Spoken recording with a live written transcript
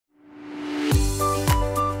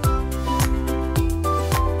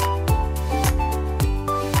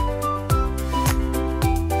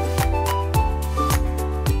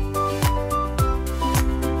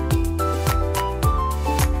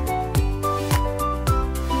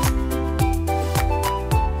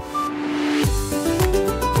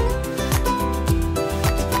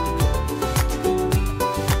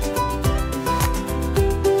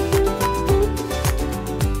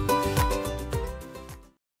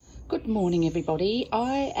Good morning everybody.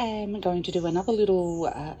 I am going to do another little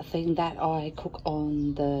thing that I cook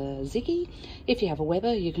on the Ziggy. If you have a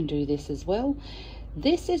Weber you can do this as well.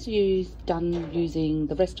 This is done using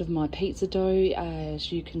the rest of my pizza dough.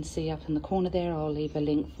 As you can see up in the corner there, I'll leave a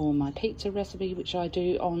link for my pizza recipe which I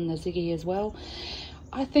do on the Ziggy as well.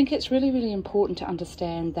 I think it's really important to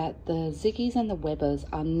understand that the Ziggies and the Webers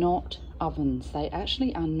are not ovens. They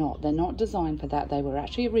actually are not. They're not designed for that. They were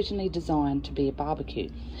actually originally designed to be a barbecue.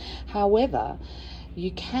 However,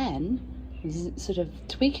 you can sort of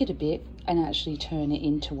tweak it a bit and actually turn it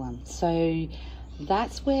into one. So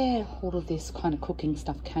that's where all of this kind of cooking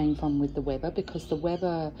stuff came from with the Weber, because the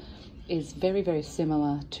Weber is very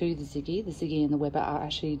similar to the Ziggy. The Ziggy and the Weber are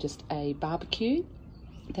actually just a barbecue.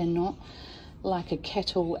 They're not like a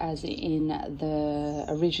kettle as in the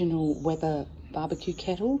original Weber barbecue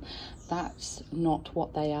kettle. That's not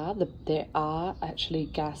what they are. There are actually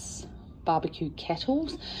gas barbecue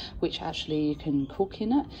kettles which actually you can cook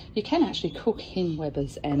in it. You can actually cook in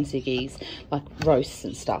Webers and Ziggies, like roasts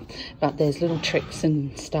and stuff, but there's little tricks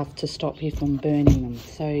and stuff to stop you from burning them.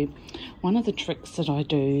 So one of the tricks that I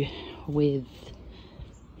do with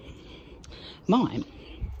mine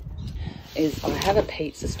is I have a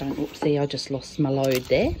pizza stone. Oopsie, I just lost my load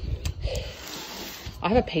there. I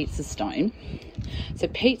have a pizza stone. So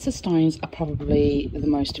pizza stones are probably the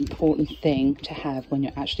most important thing to have when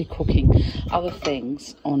you're actually cooking other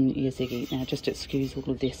things on your Ziggy. Now just excuse all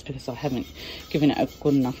of this because I haven't given it a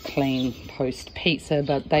good enough clean post pizza,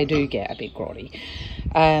 but they do get a bit grotty.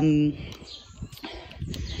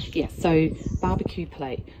 Yeah, so barbecue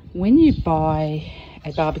plate. When you buy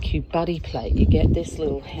a barbecue buddy plate, you get this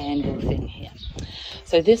little handle thing here.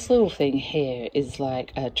 So this little thing here is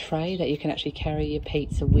like a tray that you can actually carry your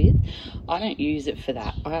pizza with. I don't use it for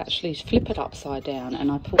that. I actually flip it upside down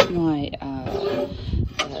and I put my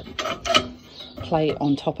plate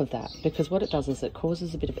on top of that, because what it does is it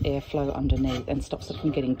causes a bit of airflow underneath and stops it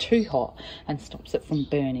from getting too hot and stops it from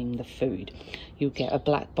burning the food. You'll get a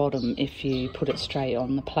black bottom if you put it straight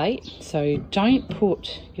on the plate. So don't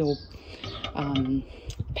put your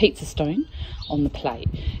pizza stone on the plate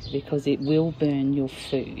because it will burn your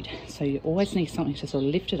food. So you always need something to sort of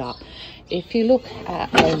lift it up. If you look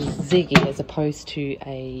at a Ziggy as opposed to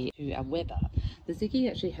a Weber, the Ziggy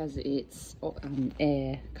actually has its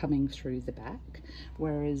air coming through the back,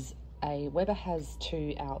 whereas a Weber has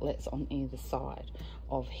two outlets on either side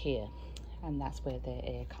of here, and that's where their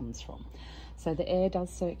air comes from. So the air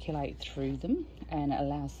does circulate through them and it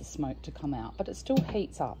allows the smoke to come out, but it still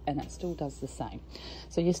heats up and it still does the same.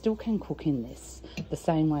 So you still can cook in this the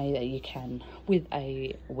same way that you can with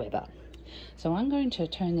a Weber. So I'm going to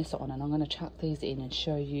turn this on and I'm going to chuck these in and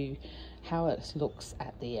show you how it looks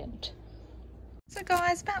at the end. So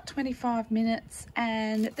guys, about 25 minutes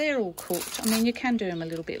and they're all cooked. I mean, you can do them a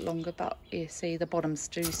little bit longer, but you see the bottoms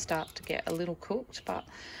do start to get a little cooked, but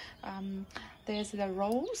there's the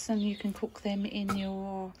rolls and you can cook them in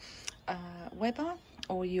your Weber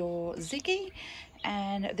or your Ziggy.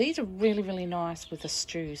 And these are really nice with a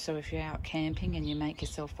stew. So if you're out camping and you make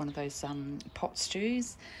yourself one of those pot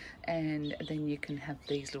stews, and then you can have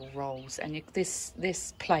these little rolls. And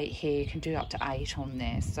this plate here, you can do up to 8 on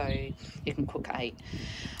there, so you can cook 8.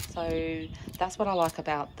 So that's what I like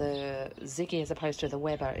about the Ziggy as opposed to the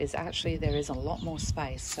Weber, is actually there is a lot more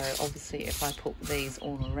space. So obviously if I put these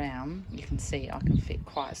all around, you can see I can fit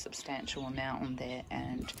quite a substantial amount on there,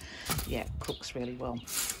 and yeah, cooks really well.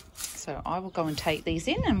 So I will go and take these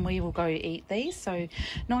in and we will go eat these. So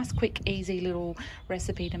nice, quick, easy little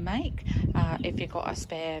recipe to make if you've got a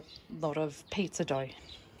spare lot of pizza dough.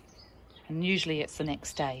 And usually it's the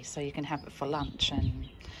next day, so you can have it for lunch and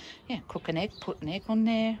yeah, cook an egg, put an egg on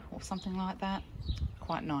there or something like that.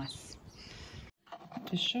 Quite nice.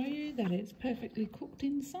 To show you that it's perfectly cooked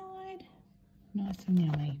inside, nice and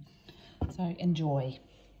yummy. So enjoy.